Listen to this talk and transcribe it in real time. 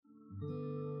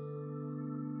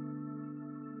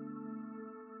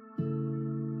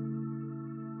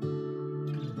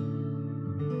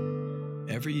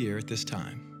Every year at this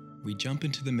time, we jump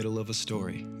into the middle of a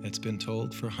story that's been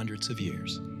told for hundreds of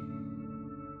years.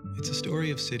 It's a story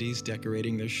of cities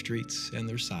decorating their streets and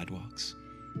their sidewalks.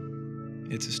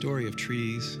 It's a story of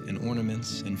trees and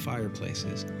ornaments and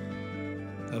fireplaces,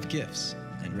 of gifts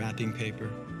and wrapping paper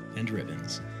and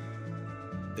ribbons.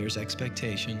 There's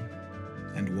expectation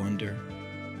and wonder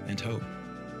and hope,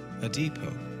 a deep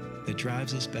hope that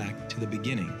drives us back to the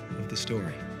beginning of the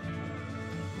story.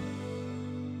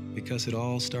 Because it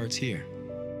all starts here.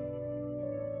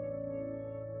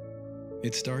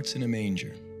 It starts in a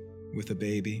manger with a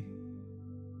baby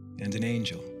and an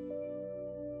angel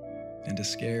and a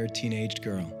scared teenage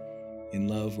girl in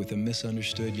love with a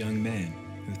misunderstood young man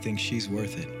who thinks she's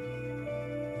worth it.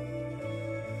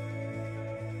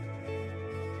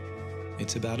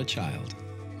 It's about a child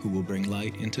who will bring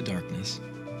light into darkness,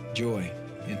 joy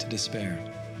into despair,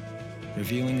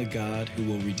 revealing a God who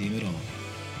will redeem it all.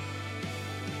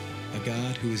 A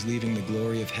God who is leaving the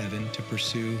glory of heaven to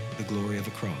pursue the glory of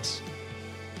a cross.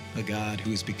 A God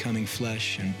who is becoming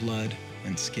flesh and blood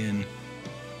and skin.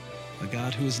 A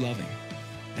God who is loving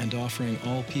and offering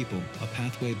all people a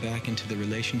pathway back into the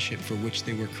relationship for which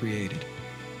they were created.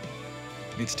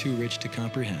 It's too rich to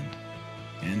comprehend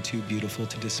and too beautiful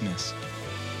to dismiss.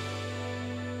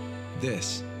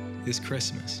 This is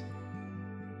Christmas.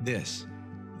 This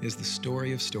is the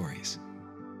story of stories.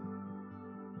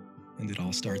 And it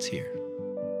all starts here.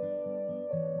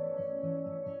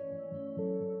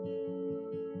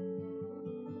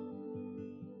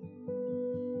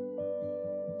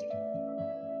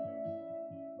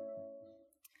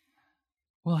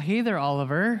 Well, hey there,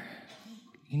 Oliver.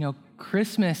 You know,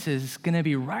 Christmas is going to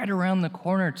be right around the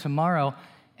corner tomorrow,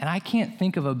 and I can't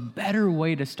think of a better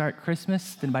way to start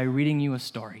Christmas than by reading you a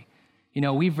story. You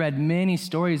know, we've read many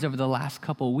stories over the last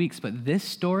couple of weeks, but this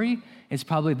story is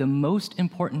probably the most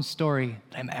important story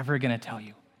that I'm ever going to tell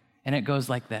you. And it goes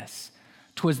like this.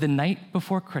 'Twas the night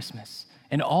before Christmas,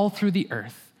 and all through the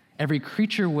earth, every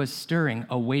creature was stirring,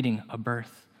 awaiting a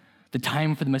birth. The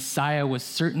time for the Messiah was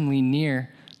certainly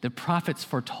near. The prophets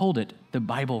foretold it. The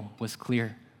Bible was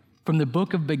clear. From the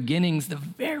book of beginnings, the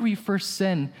very first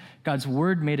sin, God's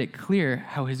word made it clear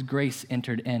how his grace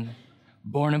entered in.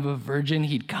 Born of a virgin,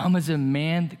 he'd come as a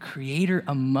man, the creator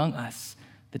among us.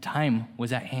 The time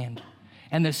was at hand.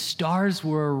 And the stars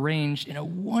were arranged in a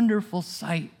wonderful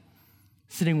sight,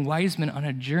 sitting wise men on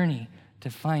a journey to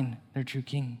find their true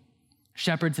king.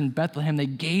 Shepherds in Bethlehem, they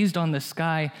gazed on the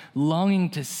sky,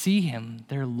 longing to see him,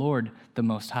 their Lord, the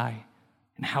Most High.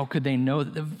 And how could they know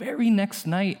that the very next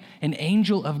night, an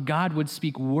angel of God would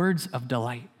speak words of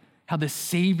delight? How the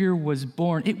Savior was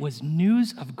born. It was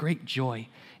news of great joy.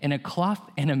 In a cloth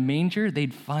and a manger,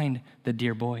 they'd find the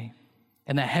dear boy.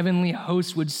 And the heavenly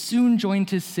host would soon join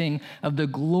to sing of the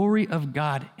glory of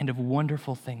God and of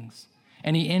wonderful things.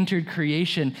 And he entered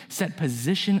creation, set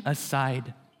position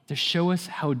aside to show us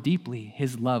how deeply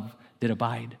his love did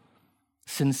abide.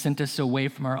 Sin sent us away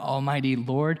from our almighty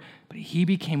Lord, but he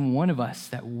became one of us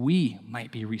that we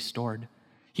might be restored.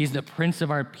 He's the Prince of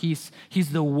our peace.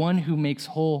 He's the one who makes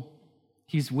whole.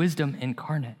 He's wisdom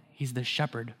incarnate. He's the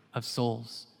shepherd of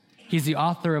souls. He's the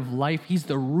author of life. He's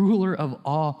the ruler of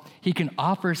all. He can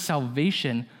offer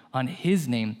salvation. On his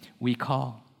name we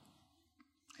call.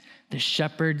 The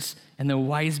shepherds and the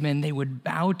wise men, they would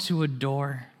bow to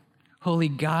adore. Holy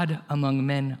God among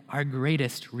men, our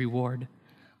greatest reward.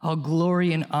 All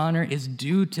glory and honor is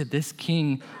due to this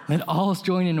King. Let all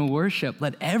join in worship.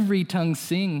 Let every tongue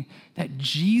sing that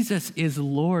Jesus is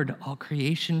Lord. All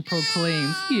creation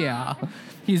proclaims, yeah,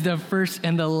 he's the first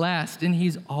and the last, and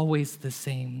he's always the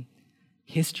same.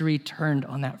 History turned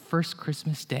on that first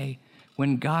Christmas day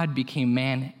when God became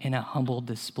man in a humble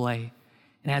display.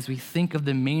 And as we think of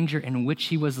the manger in which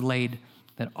he was laid,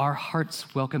 that our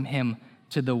hearts welcome him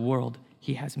to the world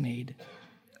he has made.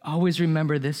 Always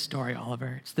remember this story,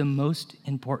 Oliver. It's the most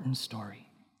important story.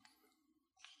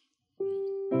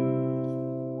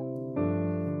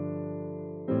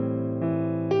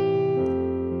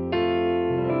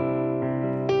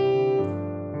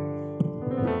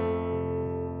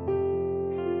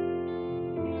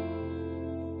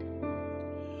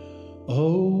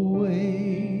 Away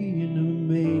in a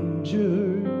manger,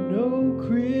 no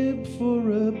crib for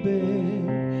a bed,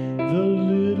 the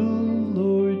little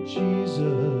Lord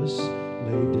Jesus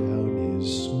lay down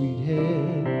his sweet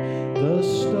head. The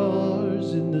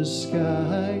stars in the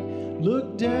sky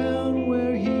looked down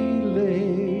where he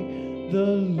lay,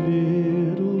 the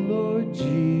little Lord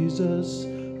Jesus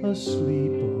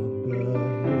asleep on the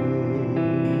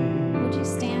hay. Would you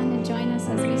stand and join us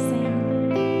as we sing?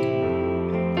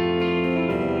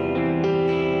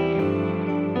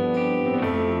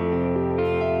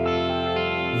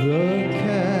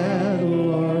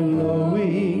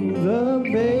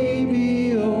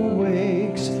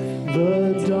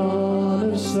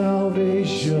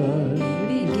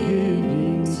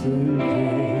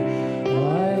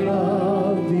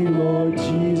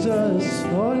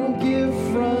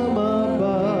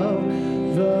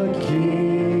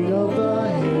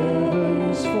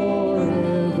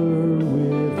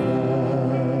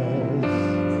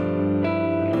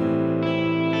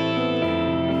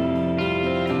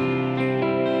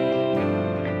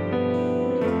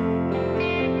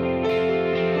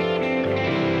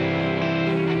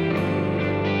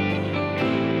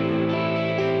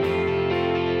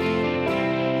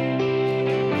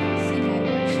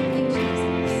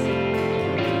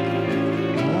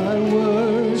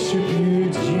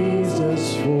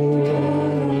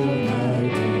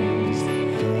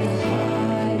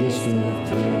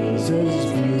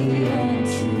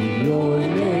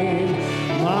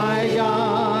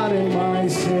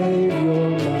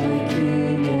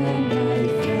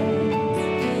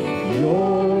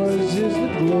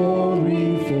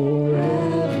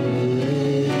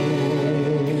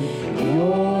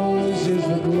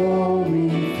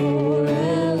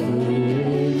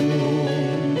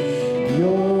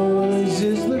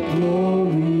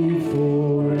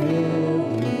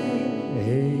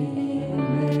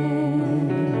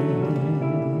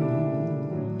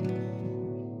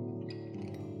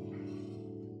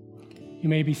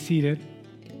 may be seated.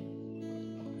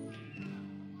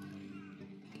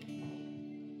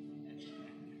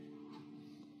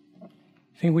 I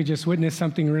think we just witnessed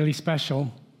something really special.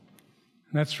 And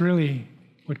that's really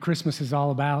what Christmas is all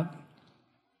about.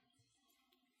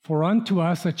 For unto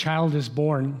us a child is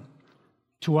born,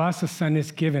 to us a son is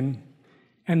given,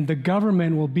 and the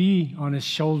government will be on his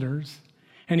shoulders.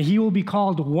 And he will be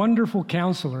called Wonderful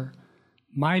Counselor,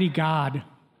 Mighty God,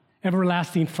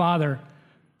 Everlasting Father,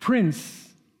 Prince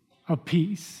of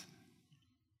Peace.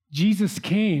 Jesus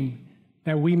came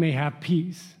that we may have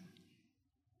peace.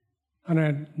 On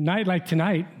a night like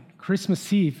tonight,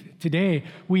 Christmas Eve, today,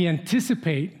 we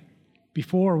anticipate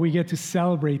before we get to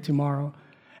celebrate tomorrow.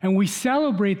 And we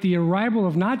celebrate the arrival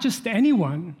of not just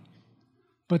anyone,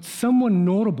 but someone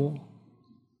notable,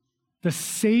 the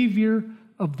Savior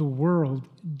of the world,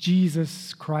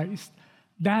 Jesus Christ.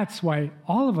 That's why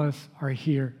all of us are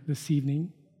here this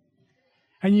evening.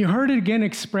 And you heard it again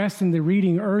expressed in the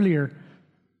reading earlier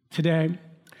today.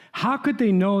 How could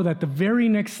they know that the very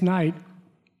next night,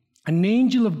 an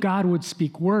angel of God would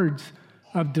speak words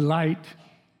of delight?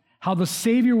 How the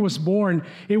Savior was born,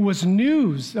 it was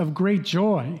news of great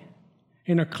joy.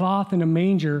 In a cloth and a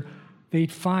manger,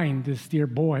 they'd find this dear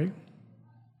boy.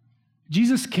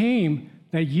 Jesus came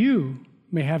that you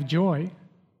may have joy.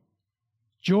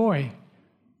 Joy,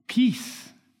 peace.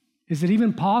 Is it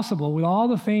even possible with all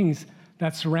the things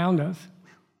that surround us?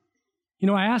 You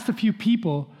know, I asked a few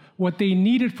people what they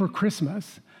needed for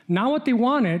Christmas. Not what they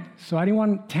wanted, so I didn't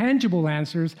want tangible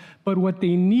answers, but what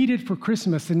they needed for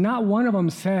Christmas. And not one of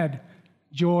them said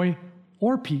joy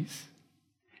or peace.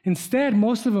 Instead,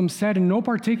 most of them said in no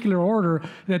particular order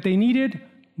that they needed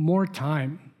more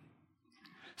time.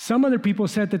 Some other people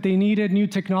said that they needed new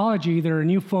technology, either a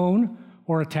new phone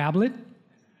or a tablet.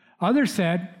 Others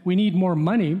said, we need more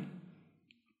money.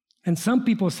 And some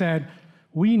people said,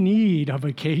 we need a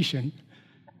vacation,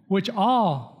 which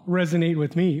all resonate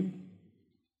with me.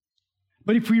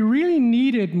 But if we really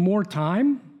needed more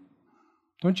time,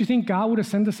 don't you think God would have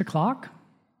sent us a clock?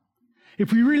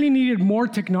 If we really needed more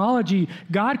technology,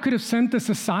 God could have sent us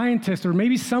a scientist or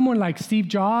maybe someone like Steve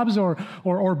Jobs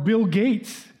or Bill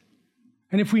Gates.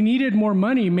 And if we needed more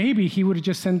money, maybe he would have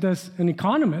just sent us an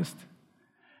economist.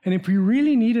 And if we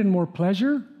really needed more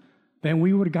pleasure, then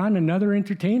we would have gotten another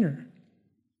entertainer.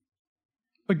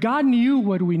 But God knew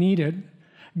what we needed.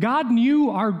 God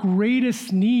knew our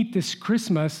greatest need this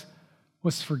Christmas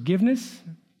was forgiveness,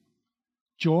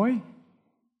 joy,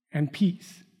 and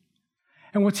peace.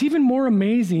 And what's even more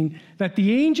amazing, that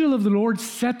the angel of the Lord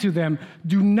said to them,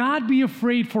 do not be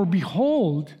afraid, for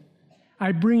behold,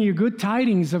 I bring you good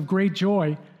tidings of great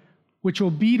joy, which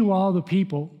will be to all the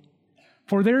people.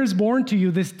 For there is born to you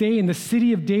this day in the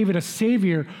city of David a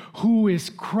Savior, who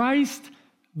is Christ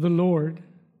the Lord.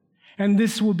 And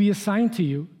this will be a sign to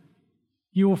you.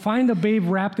 You will find a babe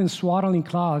wrapped in swaddling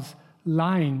cloths,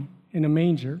 lying in a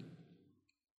manger.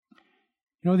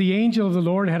 You know, the angel of the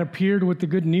Lord had appeared with the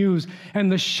good news, and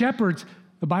the shepherds,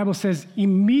 the Bible says,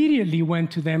 immediately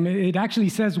went to them. It actually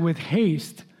says with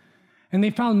haste. And they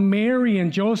found Mary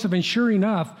and Joseph, and sure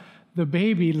enough, the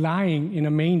baby lying in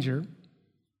a manger.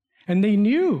 And they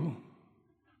knew,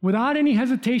 without any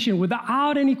hesitation,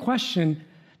 without any question,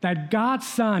 that God's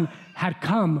Son had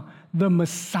come, the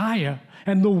Messiah,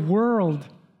 and the world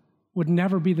would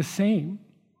never be the same.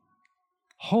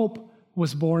 Hope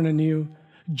was born anew.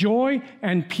 Joy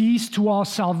and peace to all.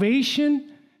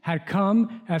 Salvation had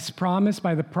come as promised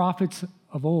by the prophets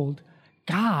of old.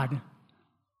 God,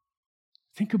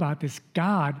 think about this,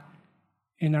 God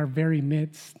in our very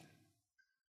midst.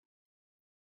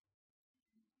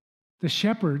 The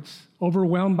shepherds,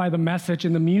 overwhelmed by the message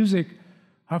and the music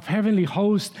of heavenly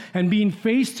hosts and being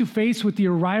face to face with the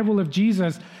arrival of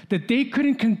Jesus, that they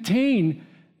couldn't contain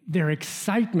their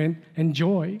excitement and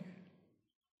joy.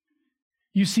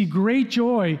 You see, great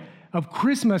joy of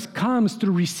Christmas comes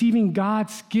through receiving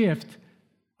God's gift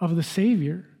of the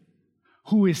Savior,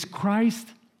 who is Christ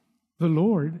the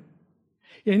Lord.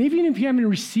 And even if you haven't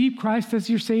received Christ as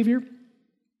your Savior,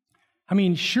 I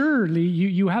mean, surely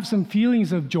you have some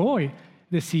feelings of joy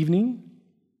this evening,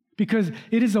 because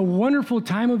it is a wonderful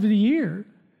time of the year.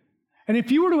 And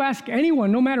if you were to ask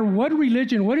anyone, no matter what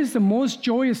religion, what is the most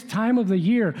joyous time of the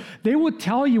year, they would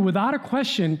tell you without a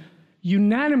question,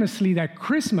 unanimously, that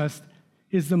Christmas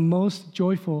is the most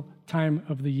joyful time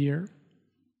of the year.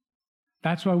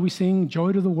 That's why we sing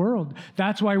Joy to the World.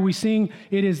 That's why we sing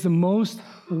it is the most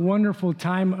wonderful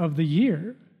time of the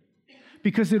year,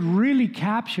 because it really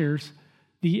captures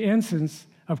the essence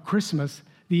of Christmas,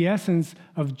 the essence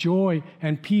of joy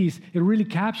and peace. It really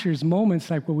captures moments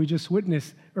like what we just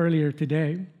witnessed earlier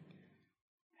today.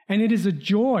 And it is a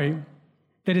joy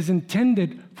that is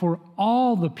intended for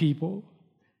all the people.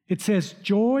 It says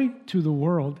joy to the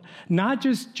world, not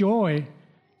just joy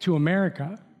to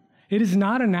America. It is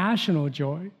not a national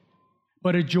joy,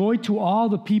 but a joy to all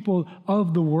the people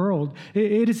of the world.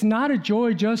 It is not a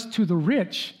joy just to the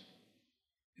rich.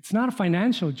 It's not a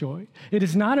financial joy. It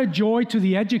is not a joy to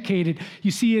the educated. You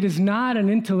see, it is not an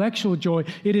intellectual joy.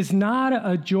 It is not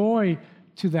a joy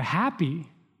to the happy,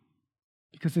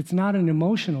 because it's not an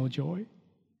emotional joy.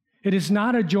 It is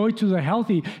not a joy to the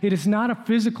healthy. It is not a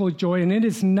physical joy, and it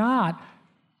is not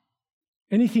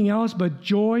anything else but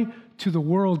joy to the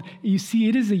world. You see,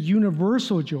 it is a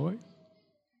universal joy.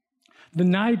 The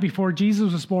night before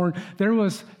Jesus was born, there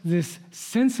was this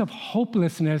sense of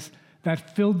hopelessness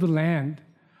that filled the land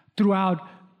throughout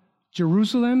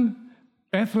Jerusalem,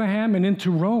 Bethlehem, and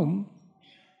into Rome.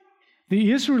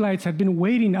 The Israelites had been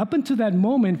waiting up until that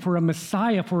moment for a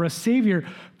Messiah, for a Savior,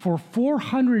 for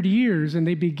 400 years, and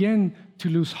they began to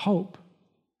lose hope.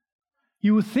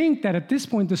 You would think that at this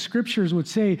point the scriptures would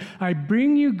say, I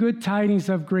bring you good tidings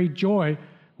of great joy,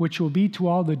 which will be to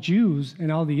all the Jews and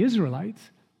all the Israelites,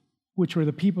 which were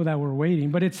the people that were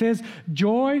waiting. But it says,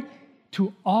 joy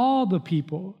to all the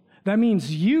people. That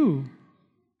means you,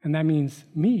 and that means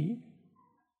me.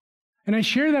 And I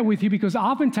share that with you because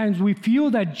oftentimes we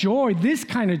feel that joy, this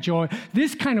kind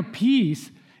of peace,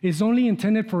 is only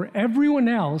intended for everyone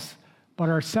else but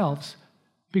ourselves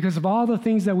because of all the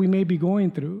things that we may be going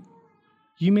through.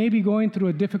 You may be going through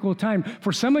a difficult time.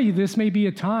 For some of you, this may be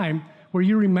a time where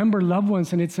you remember loved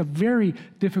ones, and it's a very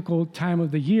difficult time of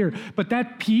the year. But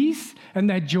that peace and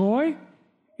that joy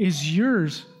is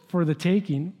yours for the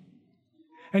taking.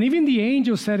 And even the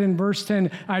angel said in verse 10,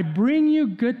 I bring you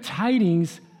good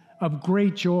tidings of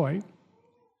great joy.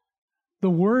 The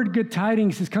word good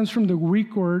tidings comes from the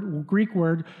Greek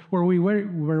word where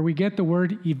we get the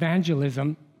word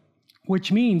evangelism,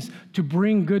 which means to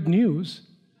bring good news.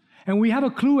 And we have a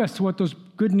clue as to what those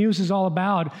good news is all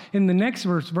about in the next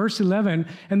verse, verse 11.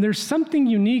 And there's something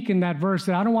unique in that verse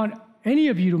that I don't want any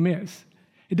of you to miss.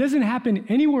 It doesn't happen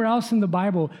anywhere else in the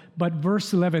Bible but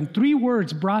verse 11. 3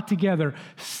 words brought together: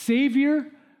 Savior,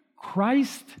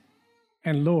 Christ,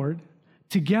 and Lord.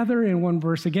 Together in one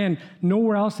verse. Again,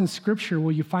 nowhere else in Scripture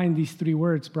will you find these 3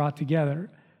 words brought together.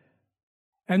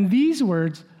 And these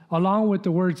words, along with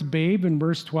the words babe in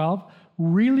verse 12,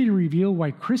 really reveal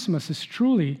why Christmas is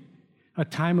truly a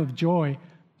time of joy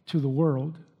to the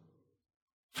world.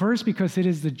 First, because it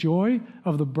is the joy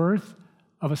of the birth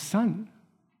of a son.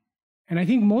 And I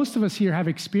think most of us here have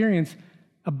experienced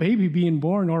a baby being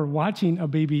born or watching a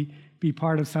baby be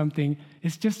part of something.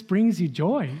 It just brings you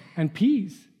joy and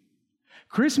peace.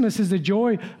 Christmas is the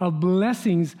joy of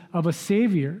blessings of a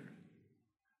Savior.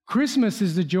 Christmas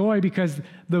is the joy because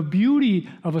the beauty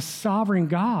of a sovereign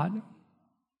God.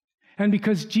 And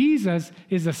because Jesus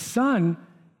is a son,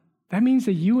 that means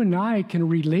that you and I can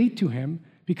relate to him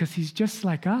because he's just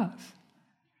like us.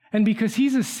 And because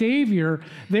he's a Savior,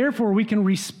 therefore we can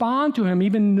respond to him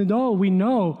even though we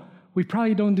know we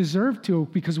probably don't deserve to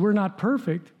because we're not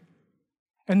perfect.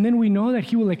 And then we know that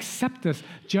he will accept us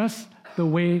just the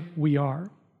way we are.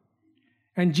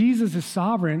 And Jesus is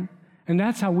sovereign, and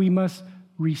that's how we must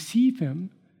receive him,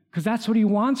 because that's what he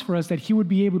wants for us, that he would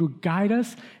be able to guide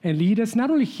us and lead us, not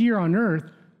only here on earth,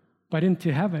 but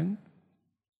into heaven.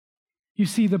 You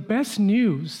see, the best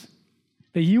news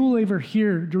that you will ever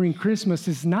hear during Christmas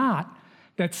is not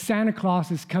that Santa Claus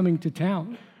is coming to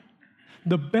town.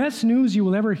 The best news you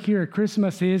will ever hear at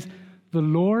Christmas is the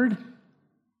Lord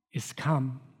is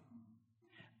come.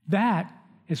 That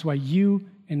is why you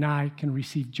and I can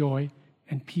receive joy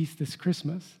and peace this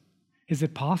Christmas. Is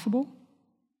it possible?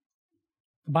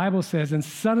 The Bible says, and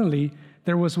suddenly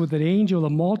there was with an angel a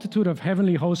multitude of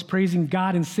heavenly hosts praising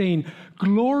God and saying,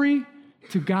 glory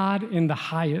to God in the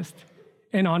highest,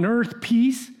 and on earth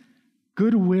peace,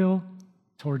 goodwill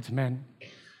towards men.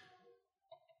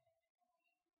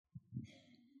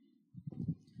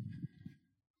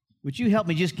 Would you help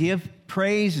me just give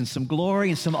praise and some glory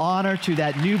and some honor to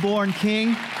that newborn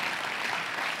King?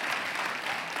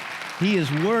 He is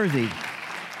worthy,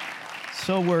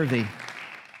 so worthy.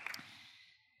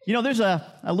 You know, there's a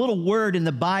little word in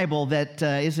the Bible that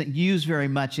isn't used very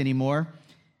much anymore,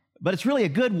 but it's really a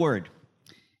good word.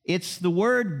 It's the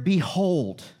word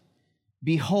behold.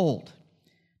 Behold.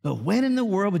 But when in the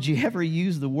world would you ever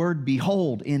use the word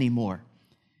behold anymore?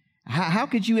 How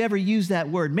could you ever use that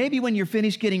word? Maybe when you're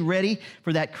finished getting ready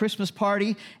for that Christmas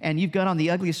party and you've got on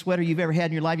the ugliest sweater you've ever had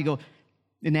in your life, you go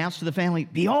announce to the family,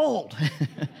 behold,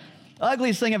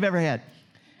 ugliest thing I've ever had.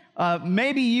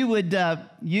 Maybe you would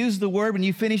use the word when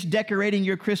you finish decorating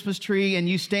your Christmas tree and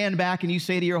you stand back and you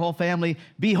say to your whole family,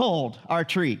 behold our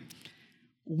tree.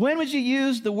 When would you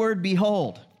use the word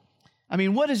behold? I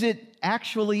mean, what does it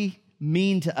actually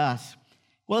mean to us?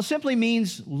 Well, it simply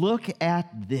means look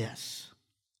at this,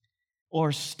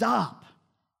 or stop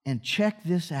and check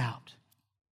this out.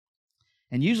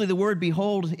 And usually the word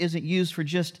behold isn't used for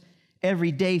just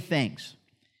everyday things.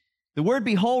 The word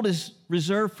behold is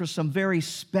reserved for some very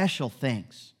special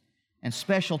things and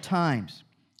special times,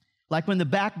 like when the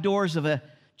back doors of a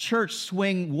church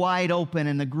swing wide open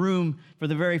and the groom for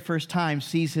the very first time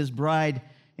sees his bride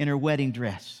in her wedding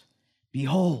dress.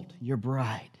 Behold your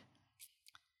bride.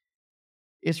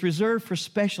 It's reserved for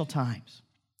special times.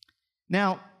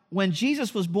 Now, when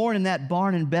Jesus was born in that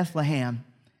barn in Bethlehem,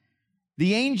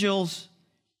 the angels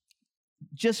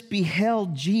just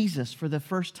beheld Jesus for the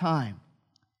first time.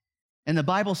 And the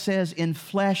Bible says, in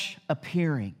flesh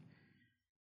appearing.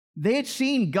 They had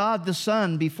seen God the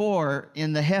Son before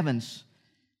in the heavens,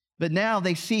 but now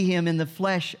they see him in the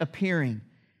flesh appearing.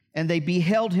 And they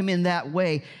beheld him in that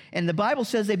way. And the Bible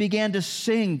says they began to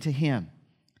sing to him.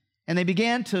 And they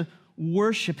began to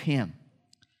worship him.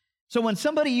 So when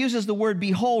somebody uses the word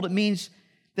behold, it means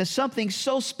that something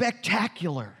so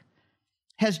spectacular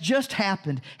has just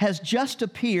happened, has just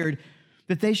appeared,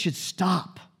 that they should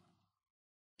stop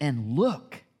and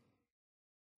look.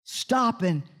 Stop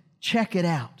and check it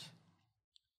out.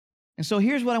 And so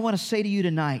here's what I want to say to you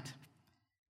tonight.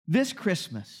 This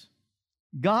Christmas,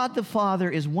 God the Father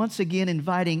is once again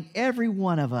inviting every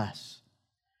one of us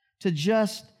to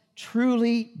just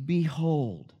truly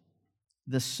behold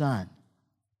the Son.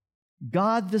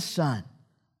 God the Son,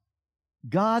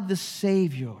 God the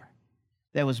Savior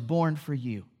that was born for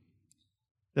you.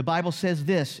 The Bible says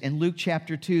this in Luke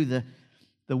chapter 2,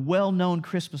 the well-known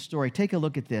Christmas story. Take a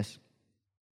look at this.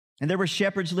 And there were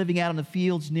shepherds living out in the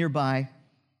fields nearby,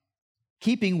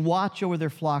 keeping watch over their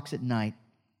flocks at night.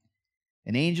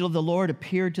 An angel of the Lord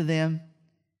appeared to them,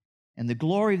 and the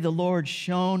glory of the Lord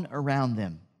shone around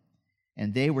them,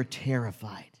 and they were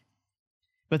terrified.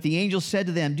 But the angel said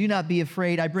to them, "Do not be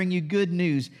afraid. I bring you good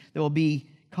news that will be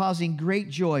causing great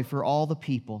joy for all the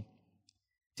people.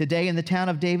 Today in the town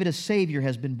of David, a Savior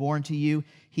has been born to you.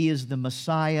 He is the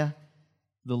Messiah,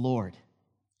 the Lord."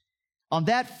 On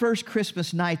that first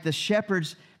Christmas night, the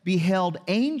shepherds beheld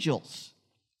angels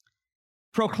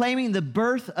proclaiming the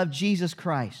birth of Jesus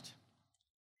Christ.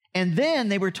 And then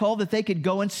they were told that they could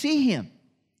go and see him,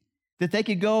 that they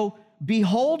could go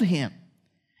behold him.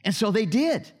 And so they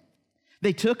did.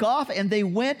 They took off and they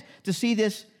went to see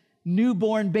this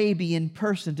newborn baby in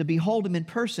person, to behold him in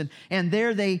person. And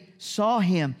there they saw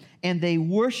him and they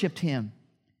worshiped him.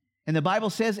 And the Bible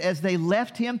says as they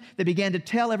left him, they began to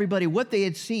tell everybody what they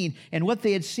had seen. And what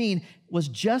they had seen was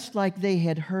just like they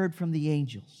had heard from the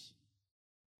angels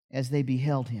as they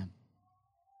beheld him.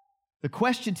 The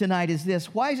question tonight is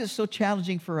this: why is it so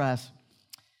challenging for us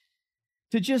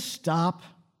to just stop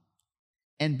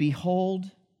and behold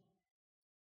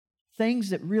things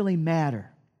that really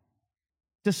matter?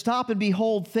 To stop and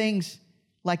behold things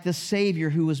like the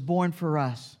Savior who was born for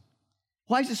us.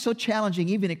 Why is it so challenging,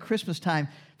 even at Christmas time,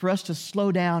 for us to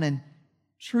slow down and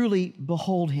truly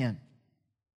behold him?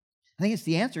 I think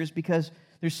the answer is because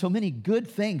there's so many good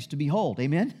things to behold.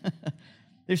 Amen?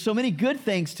 There's so many good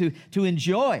things to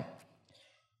enjoy.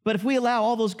 But if we allow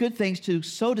all those good things to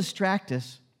so distract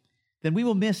us, then we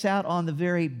will miss out on the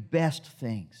very best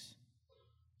things.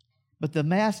 But the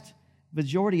vast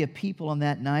majority of people on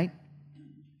that night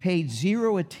paid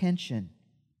zero attention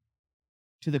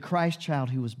to the Christ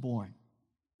child who was born.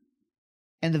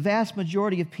 And the vast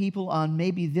majority of people on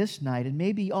maybe this night and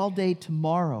maybe all day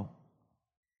tomorrow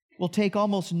will take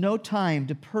almost no time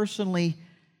to personally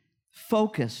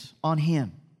focus on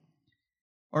him,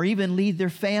 or even lead their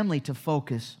family to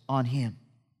focus on him.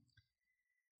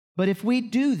 But if we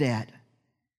do that,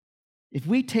 if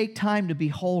we take time to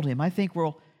behold him, I think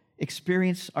we'll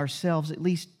experience ourselves at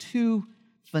least two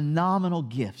phenomenal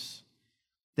gifts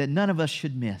that none of us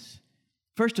should miss.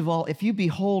 First of all, if you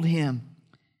behold him,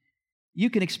 you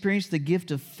can experience the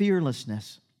gift of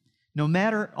fearlessness, no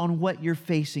matter on what you're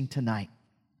facing tonight.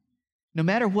 No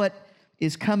matter what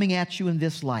is coming at you in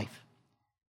this life,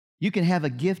 you can have a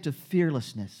gift of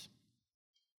fearlessness.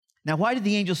 Now, why did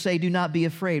the angel say, "Do not be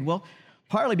afraid"? Well,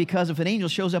 partly because if an angel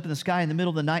shows up in the sky in the middle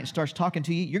of the night and starts talking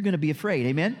to you, you're going to be afraid.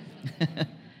 Amen?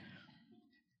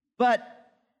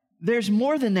 But there's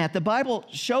more than that. The Bible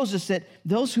shows us that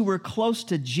those who were close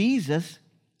to Jesus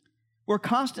were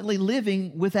constantly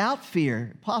living without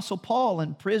fear. Apostle Paul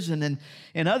in prison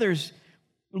and others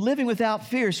living without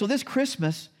fear. So this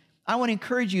Christmas, I want to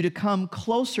encourage you to come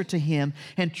closer to him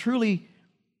and truly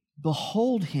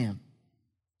behold him.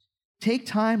 Take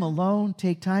time alone,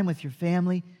 take time with your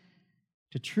family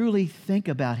to truly think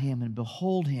about Him and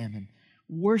behold Him and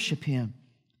worship Him.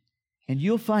 And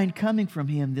you'll find coming from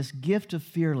Him this gift of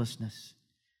fearlessness,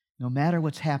 no matter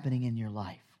what's happening in your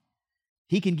life.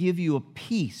 He can give you a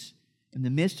peace in the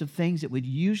midst of things that would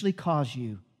usually cause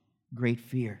you great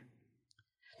fear.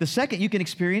 The second you can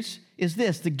experience is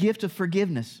this, the gift of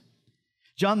forgiveness.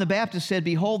 John the Baptist said,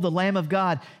 "Behold the Lamb of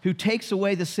God who takes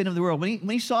away the sin of the world." When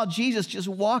he saw Jesus just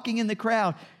walking in the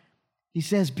crowd, he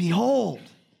says, "Behold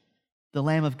the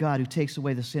Lamb of God who takes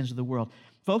away the sins of the world."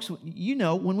 Folks, you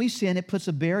know, when we sin, it puts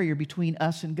a barrier between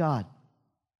us and God.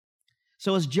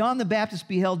 So as John the Baptist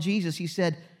beheld Jesus, he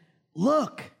said,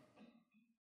 "Look,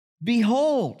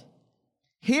 behold,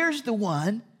 here's the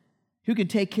one who can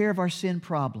take care of our sin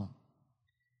problem."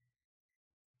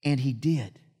 And he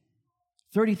did.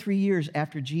 33 years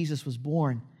after Jesus was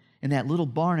born in that little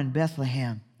barn in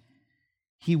Bethlehem,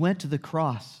 he went to the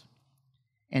cross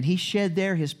and he shed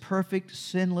there his perfect,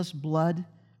 sinless blood.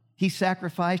 He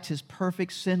sacrificed his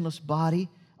perfect, sinless body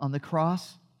on the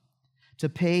cross to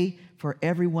pay for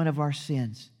every one of our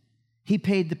sins. He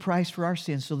paid the price for our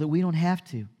sins so that we don't have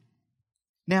to.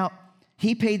 Now,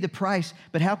 he paid the price,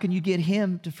 but how can you get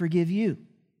him to forgive you?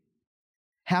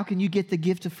 How can you get the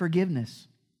gift of forgiveness?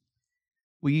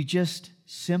 Will you just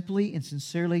simply and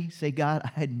sincerely say, "God,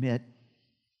 I admit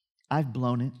I've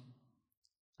blown it.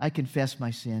 I confess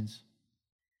my sins.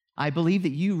 I believe that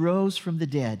you rose from the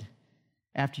dead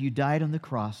after you died on the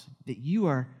cross, that you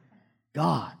are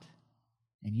God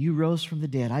and you rose from the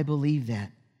dead. I believe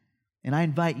that. And I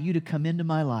invite you to come into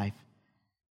my life.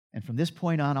 And from this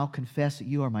point on, I'll confess that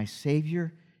you are my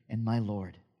Savior and my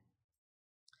Lord."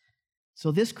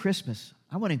 So this Christmas,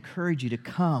 I want to encourage you to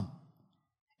come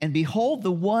and behold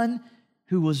the one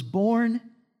who was born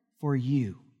for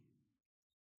you,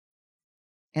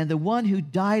 and the one who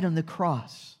died on the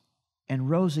cross and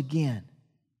rose again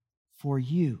for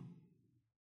you.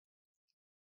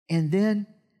 And then,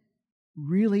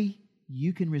 really,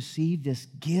 you can receive this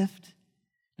gift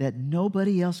that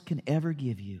nobody else can ever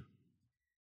give you,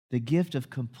 the gift of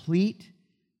complete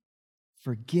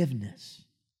forgiveness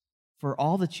for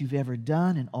all that you've ever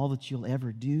done and all that you'll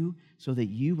ever do, so that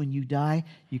you, when you die,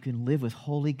 you can live with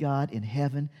holy God in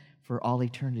heaven for all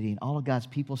eternity. And all of God's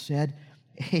people said,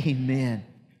 amen.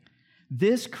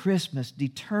 This Christmas,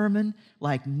 determine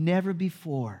like never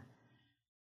before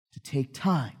to take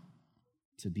time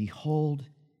to behold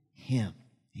Him.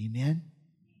 Amen?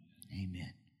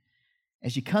 Amen.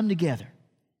 As you come together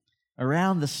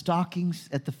around the stockings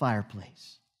at the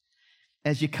fireplace,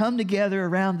 as you come together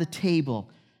around the table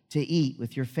to eat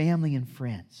with your family and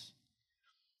friends,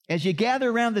 as you gather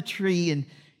around the tree and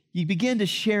you begin to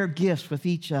share gifts with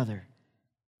each other,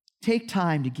 take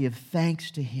time to give thanks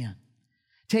to Him.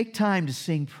 Take time to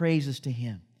sing praises to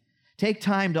Him. Take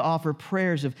time to offer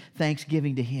prayers of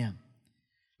thanksgiving to Him.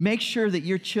 Make sure that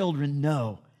your children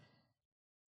know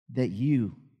that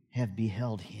you have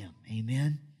beheld Him.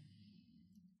 Amen?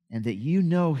 And that you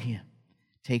know Him.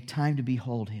 Take time to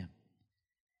behold Him.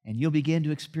 And you'll begin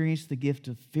to experience the gift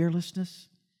of fearlessness,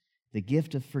 the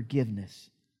gift of forgiveness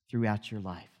throughout your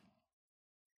life.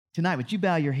 Tonight, would you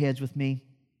bow your heads with me?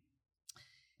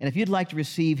 And if you'd like to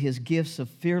receive His gifts of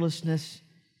fearlessness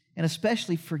and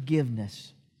especially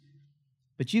forgiveness,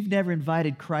 but you've never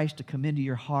invited Christ to come into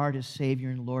your heart as Savior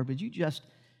and Lord, would you just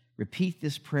repeat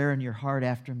this prayer in your heart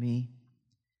after me?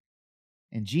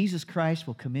 And Jesus Christ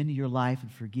will come into your life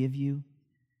and forgive you,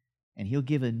 and He'll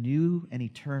give a new and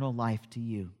eternal life to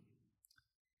you.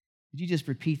 Would you just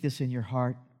repeat this in your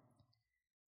heart?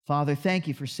 Father, thank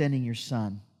you for sending your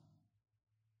Son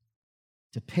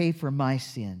to pay for my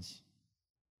sins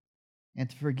and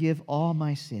to forgive all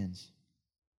my sins.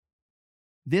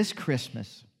 This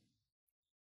Christmas,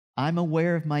 I'm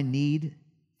aware of my need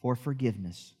for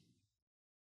forgiveness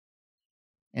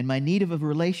and my need of a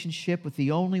relationship with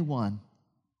the only one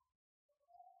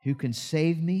who can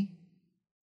save me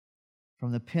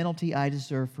from the penalty I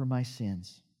deserve for my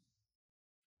sins.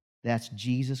 That's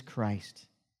Jesus Christ,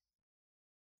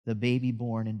 the baby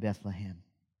born in Bethlehem.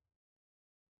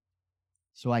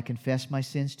 So I confess my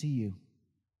sins to you.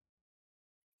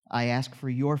 I ask for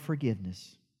your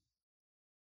forgiveness.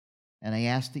 And I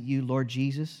ask that you, Lord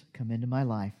Jesus, come into my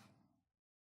life.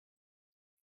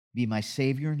 Be my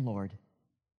Savior and Lord.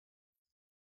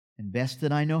 And best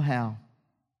that I know how,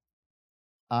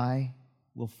 I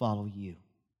will follow you.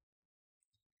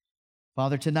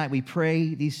 Father, tonight we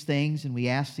pray these things and we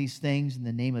ask these things in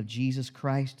the name of Jesus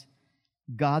Christ,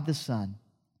 God the Son,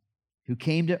 who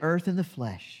came to earth in the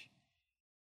flesh,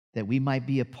 that we might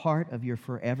be a part of your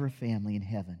forever family in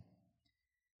heaven.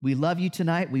 We love you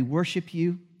tonight. We worship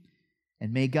you.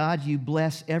 And may God, you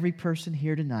bless every person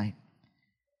here tonight.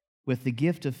 with the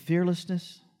gift of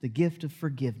fearlessness, the gift of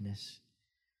forgiveness,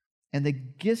 and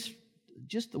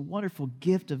just the wonderful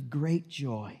gift of great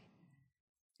joy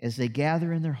as they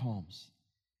gather in their homes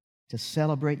to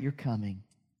celebrate your coming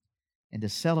and to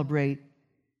celebrate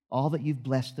all that you've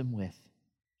blessed them with.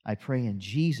 I pray in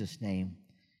Jesus' name.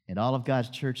 And all of God's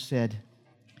church said,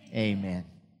 amen.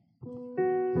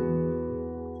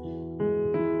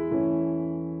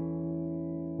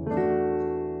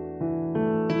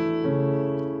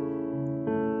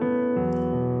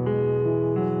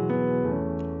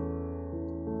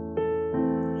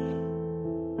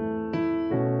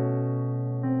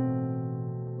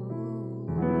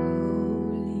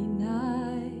 Holy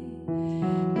night,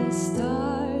 the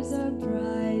stars are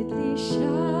brightly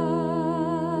shining.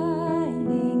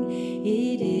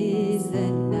 It is the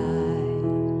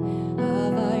night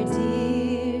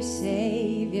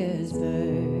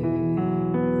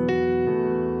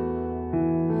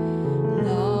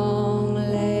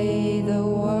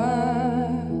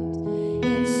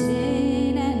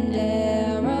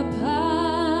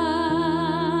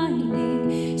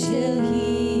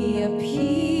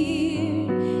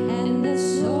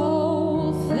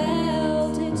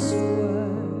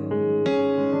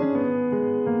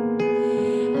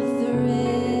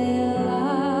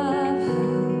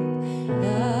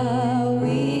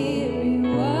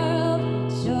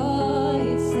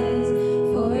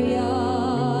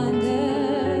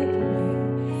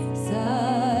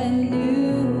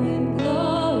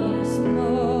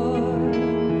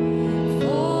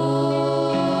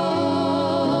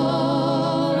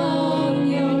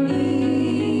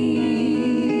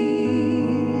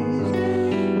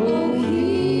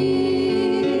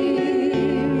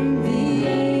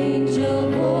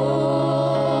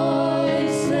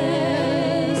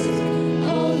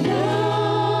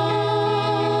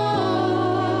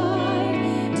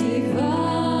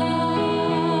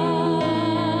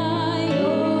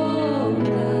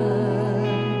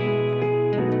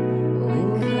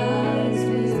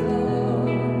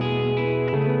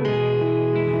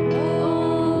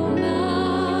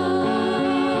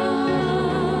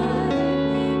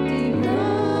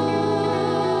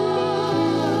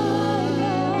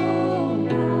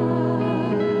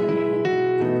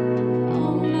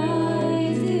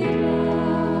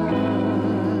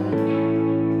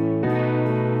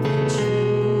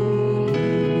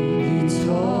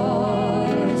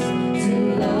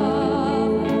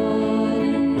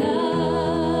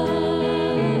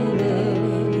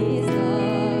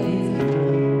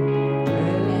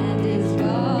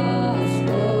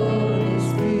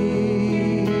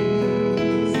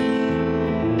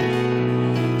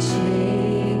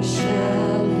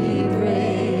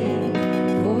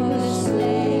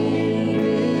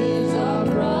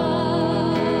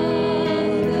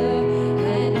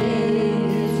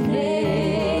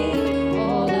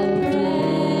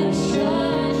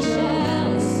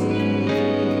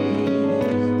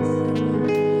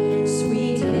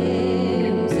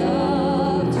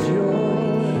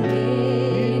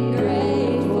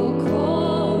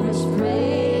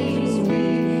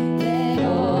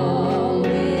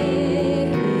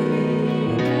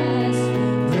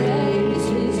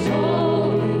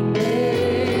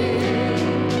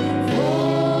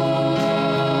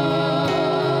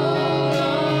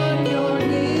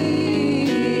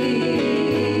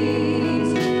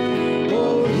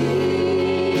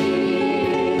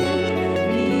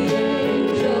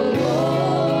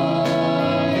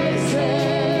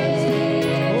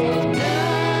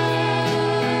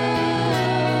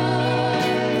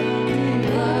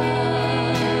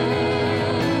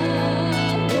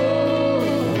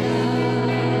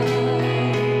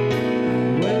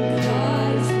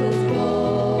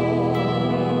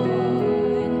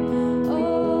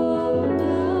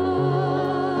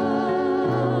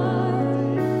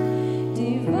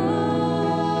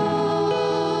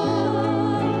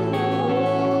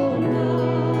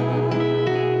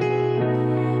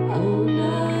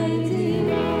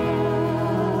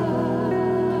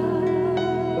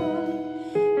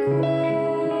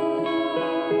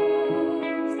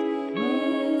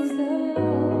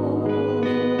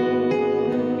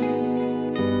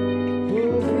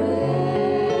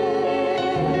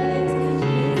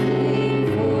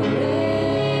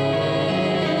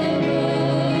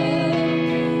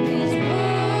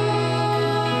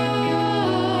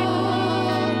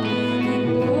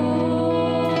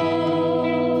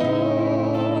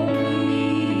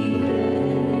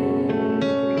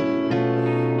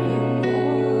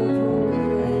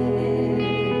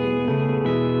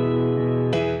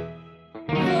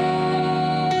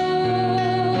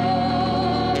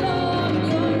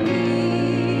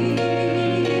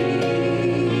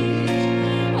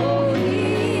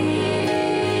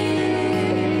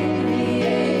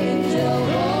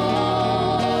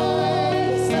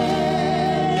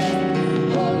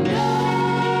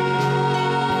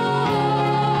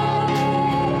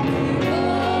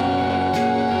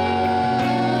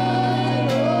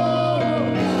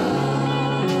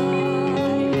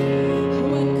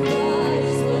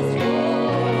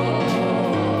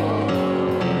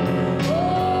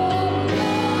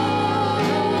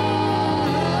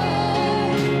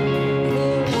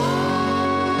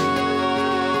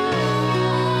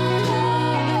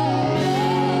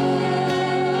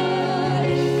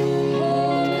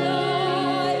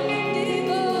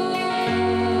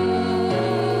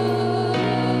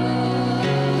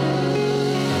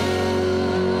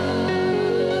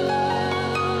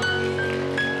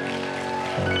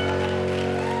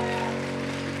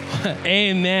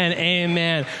Amen,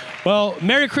 amen. Well,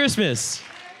 Merry Christmas.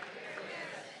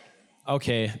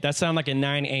 Okay, that sounded like a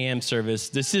 9 a.m. service.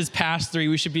 This is past 3.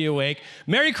 We should be awake.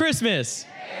 Merry Christmas.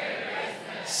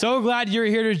 So glad you're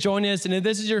here to join us. And if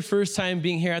this is your first time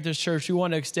being here at this church, we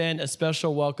want to extend a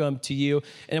special welcome to you.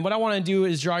 And what I want to do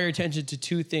is draw your attention to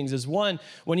 2 things. Is one,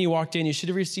 when you walked in, you should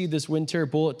have received this winter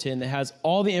bulletin that has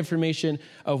all the information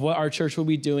of what our church will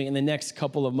be doing in the next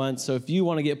couple of months. So if you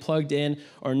want to get plugged in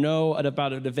or know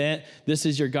about an event, this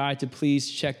is your guide to please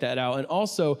check that out. And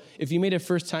also, if you made a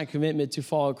first-time commitment to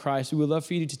follow Christ, we would love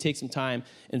for you to take some time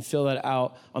and fill that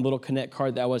out on the little Connect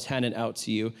card that was handed out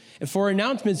to you. And for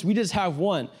announcements, we just have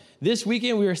one. This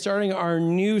weekend, we are starting our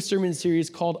new sermon series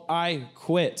called I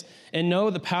Quit. And no,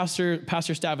 the pastor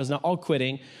staff is not all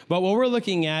quitting, but what we're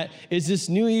looking at is this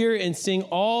new year and seeing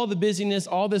all the busyness,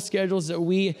 all the schedules that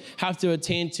we have to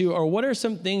attain to, or what are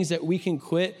some things that we can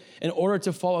quit in order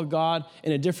to follow God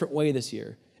in a different way this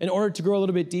year, in order to grow a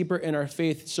little bit deeper in our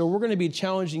faith. So we're going to be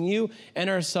challenging you and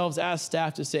ourselves as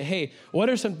staff to say, hey,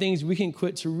 what are some things we can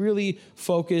quit to really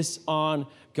focus on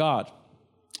God?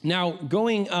 Now,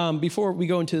 before we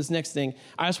go into this next thing,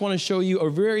 I just want to show you a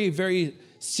very, very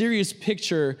serious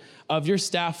picture of your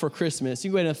staff for Christmas. You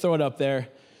can go ahead and throw it up there.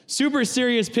 Super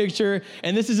serious picture,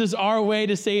 and this is just our way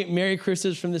to say Merry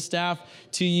Christmas from the staff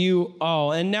to you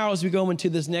all. And now as we go into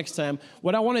this next time,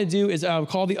 what I want to do is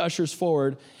call the ushers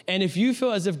forward, and if you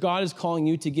feel as if God is calling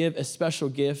you to give a special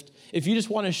gift, if you just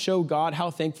want to show God how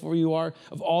thankful you are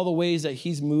of all the ways that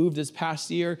he's moved this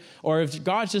past year, or if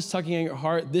God's just tugging on your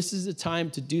heart, this is the time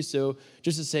to do so,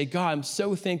 just to say, God, I'm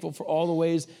so thankful for all the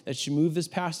ways that you moved this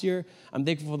past year. I'm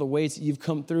thankful for the ways that you've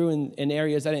come through in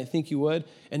areas I didn't think you would.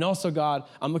 And also, God,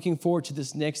 I'm looking forward to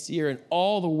this next year and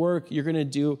all the work you're going to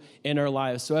do in our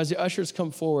lives. So as the ushers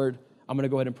come forward, I'm going to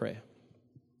go ahead and pray.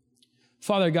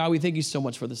 Father God, we thank you so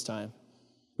much for this time.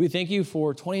 We thank you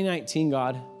for 2019,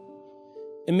 God.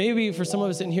 And maybe for some of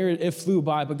us in here, it flew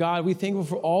by, but God, we thank you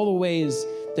for all the ways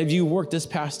that you worked this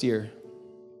past year.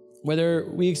 Whether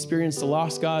we experienced a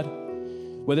loss, God,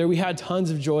 whether we had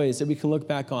tons of joys that we can look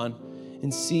back on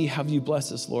and see how you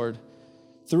blessed us, Lord.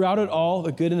 Throughout it all,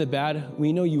 the good and the bad,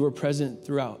 we know you were present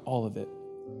throughout all of it.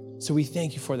 So we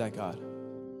thank you for that, God.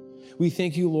 We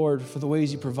thank you, Lord, for the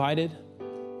ways you provided,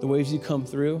 the ways you come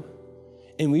through.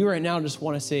 And we right now just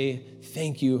want to say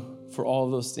thank you for all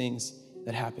of those things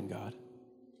that happened, God.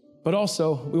 But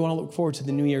also, we want to look forward to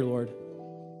the new year, Lord,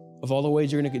 of all the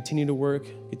ways you're going to continue to work,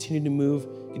 continue to move,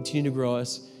 continue to grow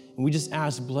us. And we just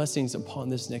ask blessings upon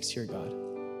this next year, God.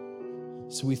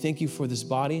 So we thank you for this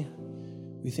body.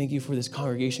 We thank you for this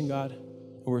congregation, God.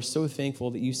 And we're so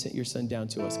thankful that you sent your son down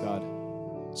to us, God,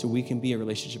 so we can be in a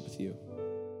relationship with you.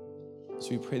 So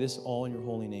we pray this all in your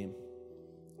holy name.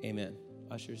 Amen.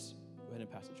 Ushers, go ahead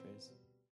and pass the trays.